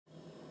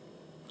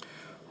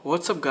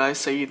What's up guys,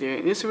 Saeed here.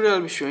 In this video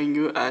I'll be showing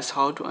you as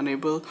how to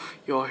enable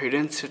your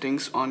hidden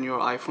settings on your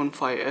iPhone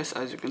 5s.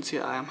 As you can see,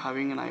 I am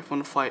having an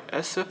iPhone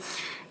 5s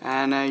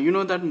and you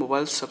know that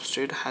mobile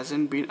substrate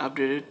hasn't been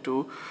updated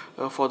to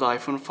for the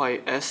iPhone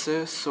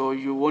 5s, so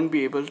you won't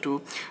be able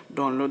to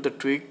download the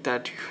tweak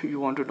that you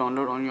want to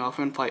download on your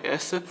iPhone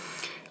 5s.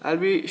 I'll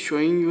be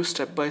showing you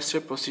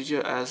step-by-step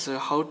procedure as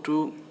how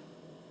to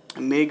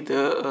make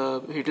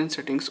the hidden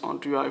settings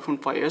onto your iPhone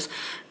 5s.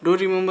 Do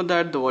remember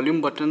that the volume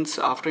buttons,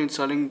 after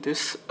installing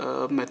this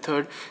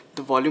method,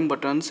 the volume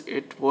buttons,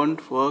 it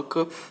won't work,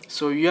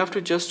 so you have to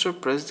just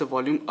press the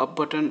volume up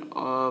button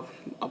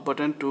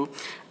to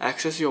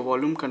access your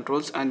volume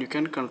controls, and you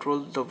can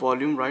control the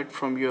volume right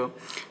from your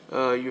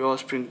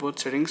Springboard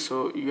settings.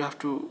 So you have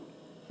to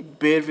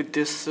bear with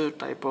this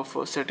type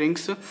of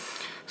settings.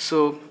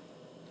 So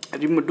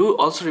do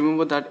also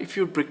remember that if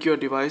you brick your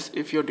device,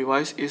 if your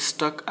device is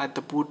stuck at the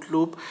boot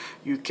loop,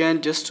 you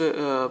can just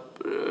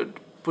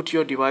put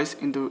your device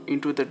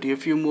into the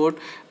DFU mode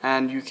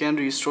and you can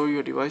restore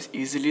your device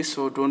easily,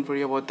 so don't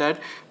worry about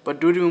that. But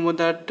do remember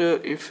that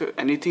if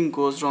anything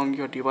goes wrong,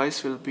 your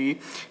device will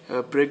be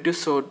bricked.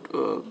 So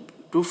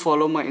do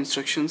follow my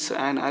instructions,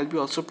 and I'll be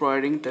also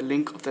providing the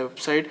link of the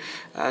website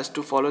as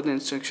to follow the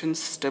instructions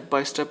step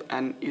by step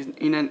and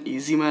in an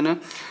easy manner.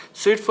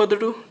 So without further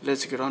ado,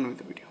 let's get on with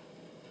the video.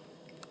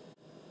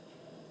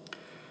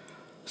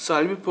 So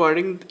I'll be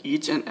providing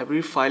each and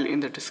every file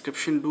in the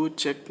description. Do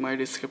check my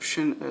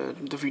description,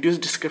 the video's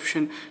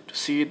description, to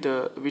see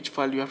which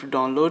file you have to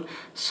download.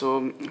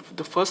 So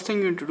the first thing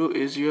you need to do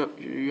is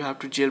you have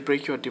to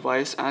jailbreak your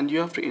device, and you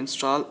have to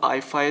install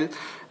iFile,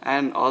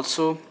 and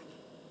also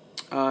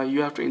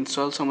you have to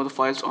install some of the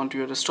files onto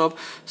your desktop.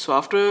 So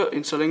after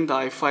installing the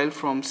iFile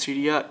from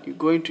Cydia, you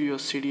go into your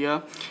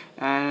Cydia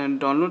and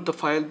download the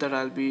file that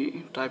I'll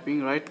be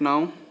typing right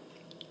now.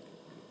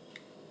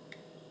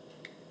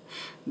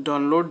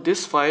 Download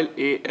this file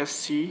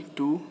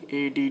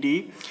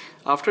afc2add.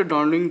 After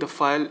downloading the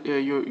file,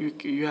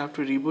 you have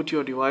to reboot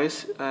your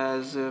device,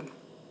 as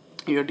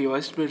your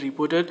device will be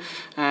rebooted.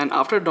 And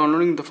after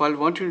downloading the file,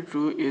 what you need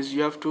to do is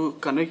you have to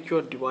connect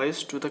your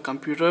device to the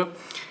computer,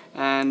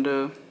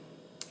 and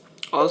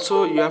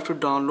also you have to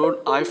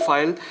download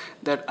iFile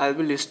that I'll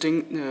be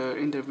listing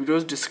in the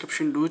video's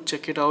description. Do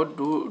check it out,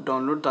 do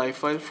download the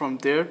iFile from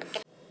there.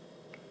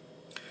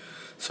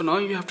 So now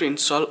you have to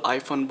install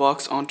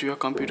iPhone5s onto your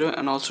computer,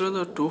 and also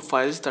the two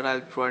files that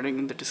I'll be providing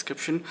in the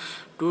description.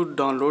 To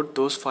download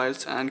those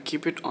files and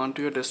keep it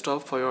onto your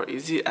desktop for your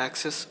easy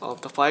access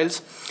of the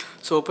files.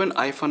 So open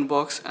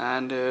iPhone5,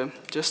 and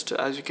just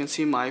as you can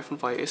see, my iPhone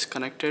 5 is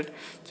connected.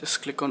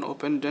 Just click on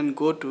open, then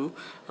go to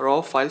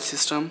raw file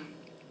system,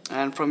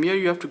 and from here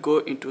you have to go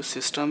into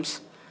systems,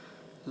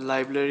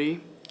 library,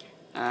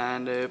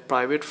 and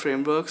private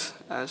frameworks.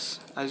 As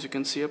you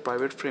can see,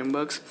 private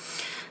frameworks.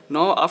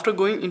 Now after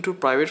going into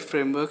private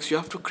frameworks, you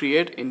have to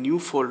create a new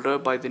folder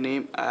by the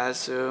name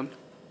as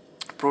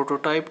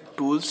prototype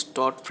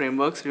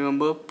tools.frameworks.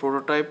 Remember,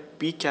 prototype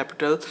P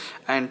capital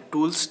and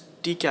tools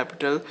T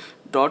capital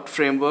dot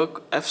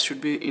framework. F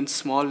should be in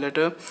small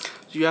letter.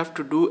 You have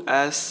to do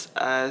as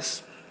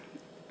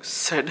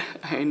said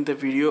in the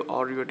video,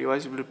 or your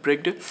device will be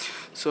bricked.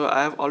 So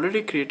I have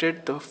already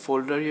created the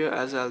folder here,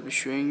 as I'll be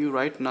showing you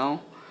right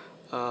now.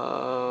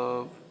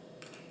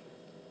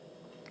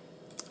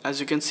 As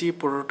you can see,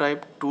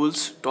 prototype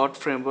tools dot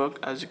framework.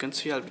 As you can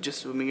see, I'll be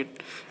just zooming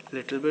it a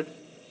little bit,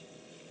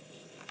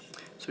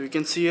 so you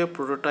can see a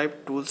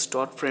prototype tools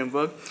dot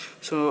framework.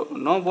 So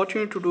now what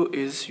you need to do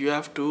is you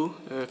have to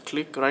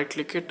right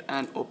click it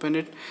and open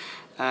it.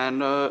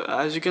 And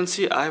as you can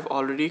see, I have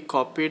already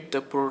copied the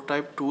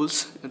prototype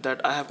tools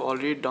that I have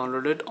already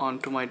downloaded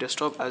onto my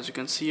desktop. As you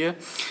can see here,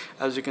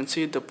 as you can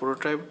see the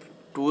prototype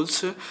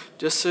tools,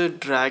 just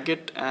drag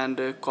it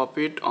and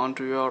copy it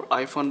onto your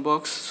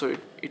iPhone5. So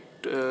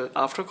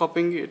after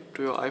copying it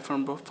to your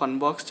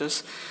iPhone5,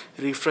 just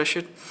refresh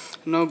it.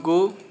 Now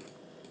go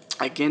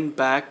again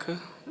back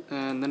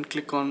and then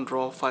click on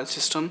raw file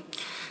system.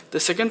 The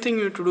second thing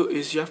you need to do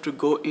is you have to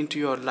go into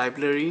your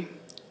library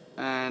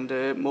and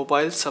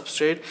mobile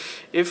substrate.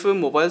 If a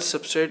mobile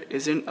substrate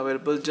isn't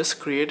available, just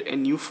create a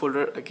new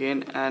folder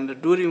again,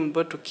 and do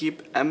remember to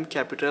keep M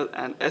capital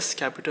and S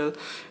capital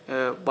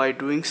by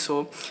doing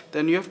so.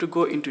 Then you have to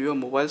go into your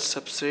mobile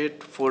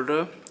substrate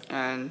folder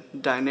and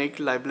dynamic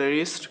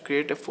libraries to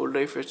create a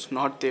folder. If it's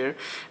not there,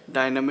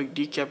 dynamic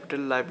D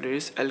capital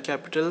libraries L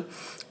capital,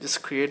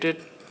 just create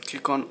it.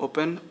 Click on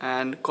open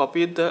and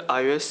copy the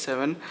iOS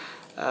 7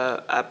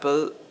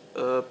 Apple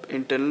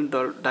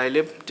internal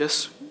dialib.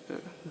 Just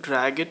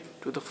drag it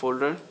to the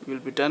folder, you'll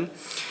be done.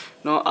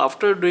 Now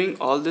after doing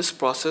all this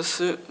process,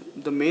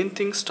 the main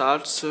thing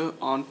starts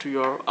onto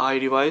your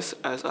iDevice,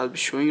 as I'll be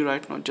showing you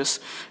right now.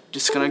 Just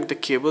disconnect the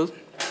cable,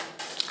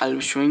 I'll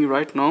be showing you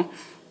right now.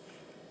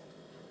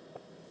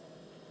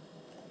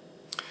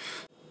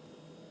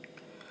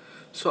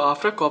 So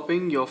after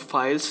copying your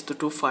files, the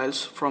two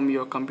files from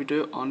your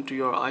computer onto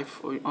your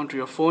iPhone, onto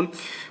your phone,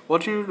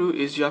 what you need to do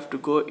is you have to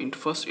go into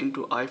first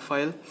into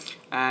iFile,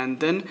 and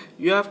then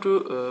you have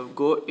to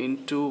go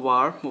into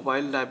var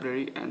mobile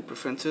library and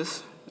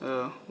preferences,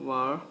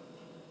 var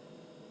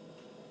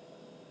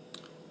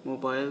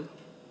mobile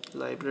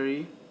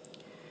library,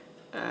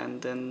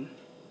 and then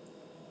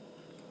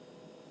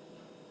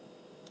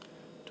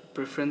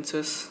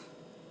preferences.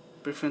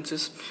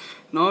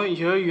 Now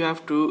here you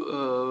have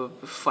to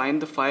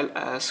find the file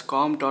as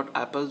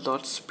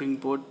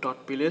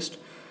com.apple.springboard.plist,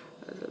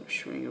 as I'm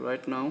showing you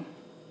right now.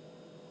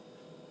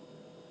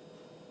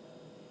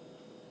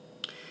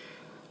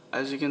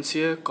 As you can see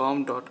here,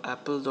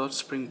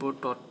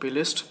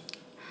 com.apple.springboard.plist.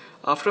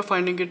 After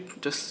finding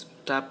it, just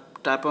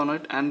tap on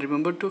it, and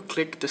remember to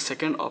click the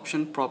second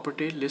option,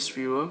 property list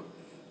viewer.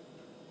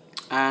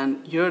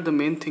 And here the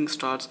main thing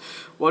starts.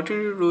 What you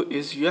need to do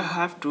is you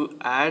have to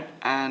add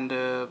and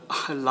a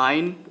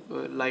line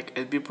like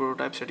SB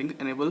prototype settings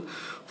enable.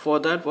 For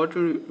that, what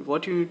you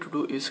need to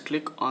do is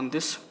click on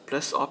this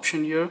plus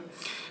option here,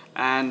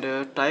 and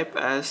type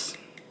as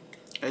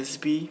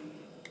SB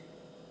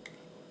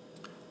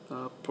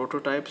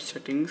prototype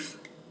settings,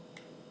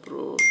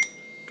 prototype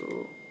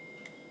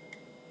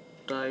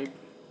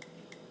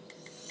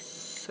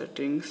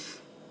settings,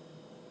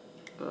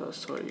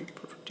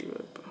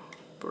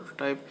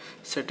 prototype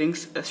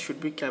settings. S should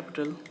be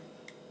capital,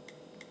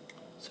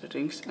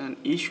 settings, and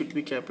E should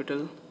be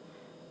capital,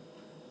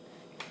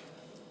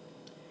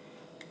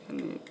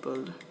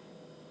 enabled.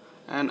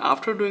 And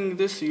after doing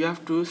this, you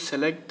have to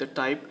select the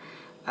type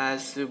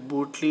as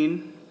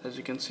boolean, as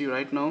you can see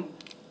right now,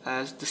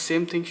 as the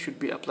same thing should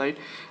be applied,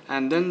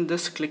 and then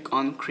just click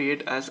on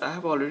create, as I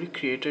have already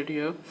created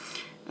here.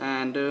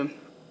 And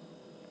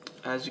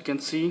as you can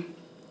see,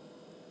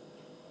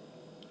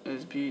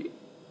 SB,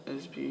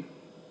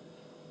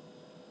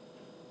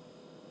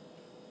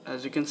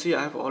 as you can see,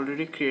 I have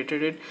already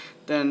created it.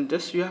 Then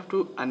this you have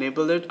to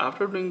enable it.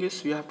 After doing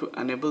this, you have to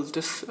enable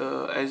this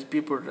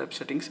SB prototype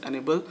settings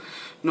enable.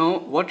 Now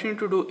what you need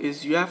to do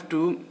is you have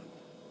to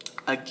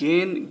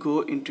again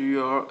go into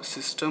your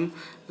system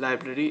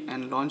library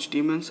and launch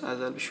daemons, as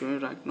I'll be showing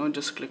right now.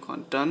 Just click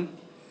on done,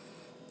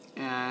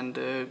 and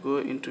go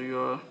into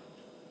your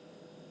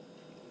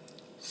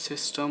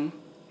system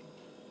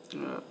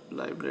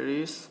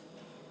libraries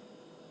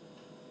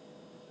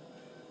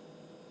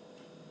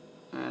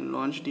and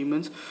launch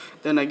daemons.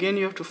 Then again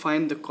you have to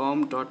find the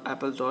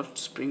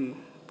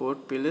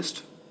com.apple.springboard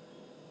playlist.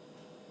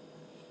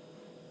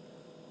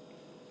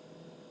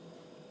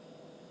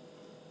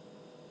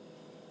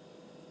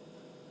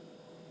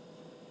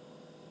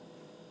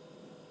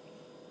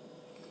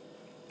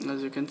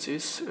 As you can see,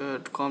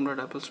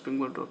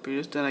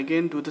 com.apple.springboard.playlist. Then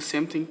again do the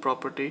same thing,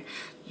 property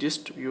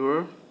list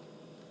viewer.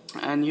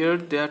 And here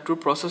there are two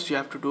processes you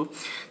have to do.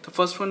 The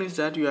first one is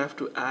that you have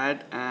to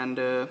add and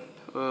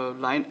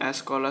line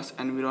as call as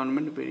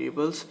environment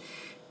variables,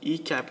 e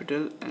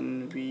capital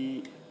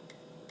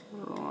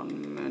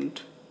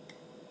environment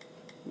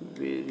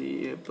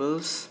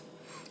variables,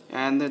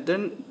 and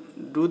then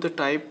do the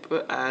type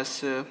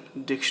as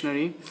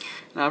dictionary.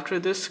 And after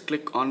this,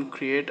 click on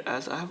create,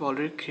 as I have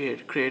already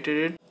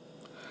created it.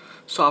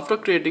 So after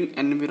creating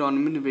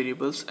environment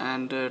variables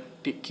and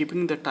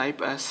keeping the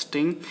type as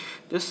string,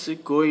 just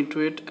go into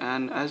it,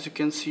 and as you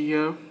can see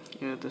here,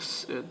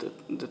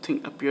 the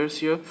thing appears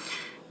here.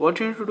 What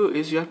you need to do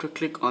is you have to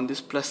click on this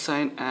plus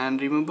sign,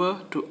 and remember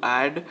to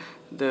add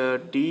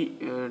the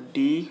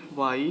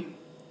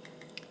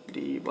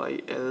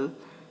dyld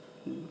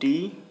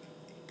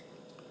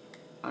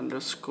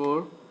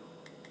underscore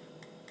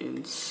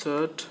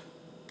insert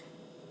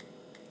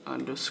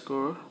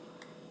underscore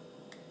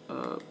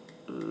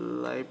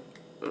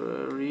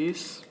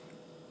libraries,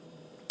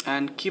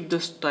 and keep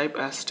this type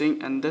as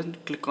string, and then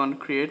click on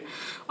create.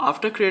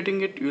 After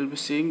creating it, you will be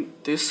seeing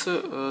this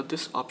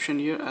this option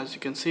here, as you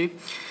can see.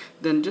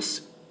 Then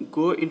just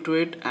go into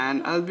it,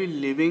 and I'll be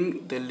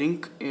leaving the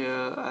link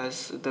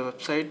as the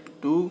website.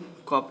 Do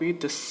copy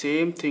the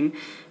same thing.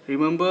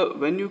 Remember,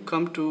 when you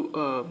come to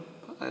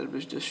I'll be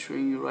just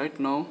showing you right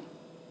now.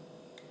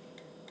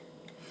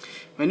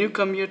 When you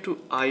come here to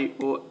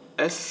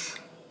iOS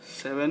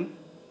 7,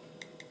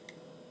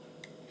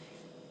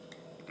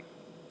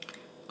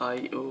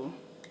 iOS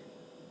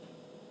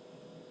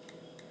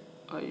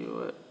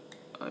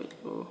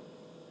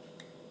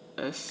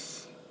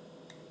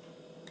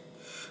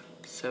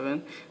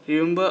 7,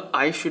 remember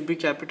I should be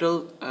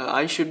capital,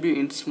 I should be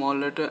in small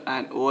letter,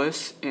 and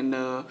OS in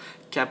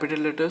capital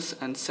letters,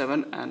 and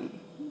 7, and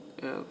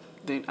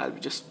then I'll be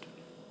just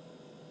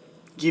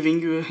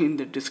giving you in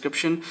the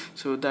description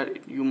so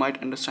that you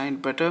might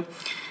understand better.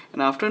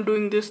 And after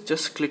doing this,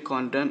 just click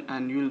on done,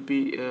 and you'll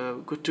be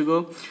good to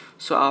go.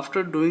 So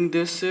after doing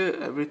this,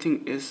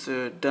 everything is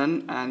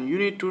done, and you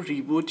need to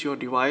reboot your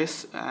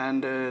device,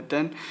 and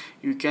then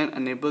you can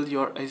enable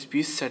your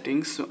SB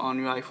settings on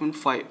your iPhone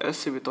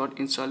 5s without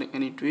installing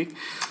any tweak.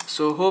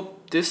 So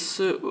hope this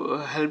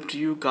helped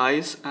you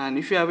guys, and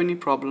if you have any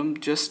problem,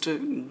 just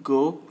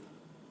go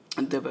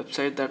the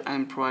website that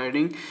I'm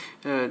providing.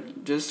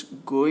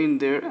 Just go in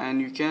there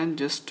and you can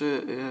just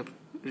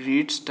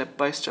read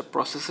step-by-step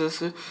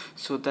processes,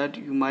 so that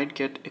you might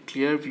get a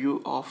clear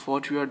view of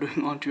what you are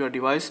doing onto your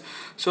device.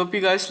 So hope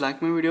you guys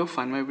like my video,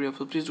 find my video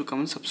helpful. Please do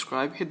comment,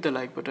 subscribe, hit the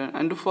like button,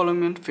 and do follow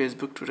me on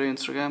Facebook, Twitter,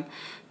 Instagram.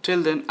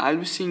 Till then, I'll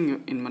be seeing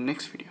you in my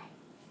next video.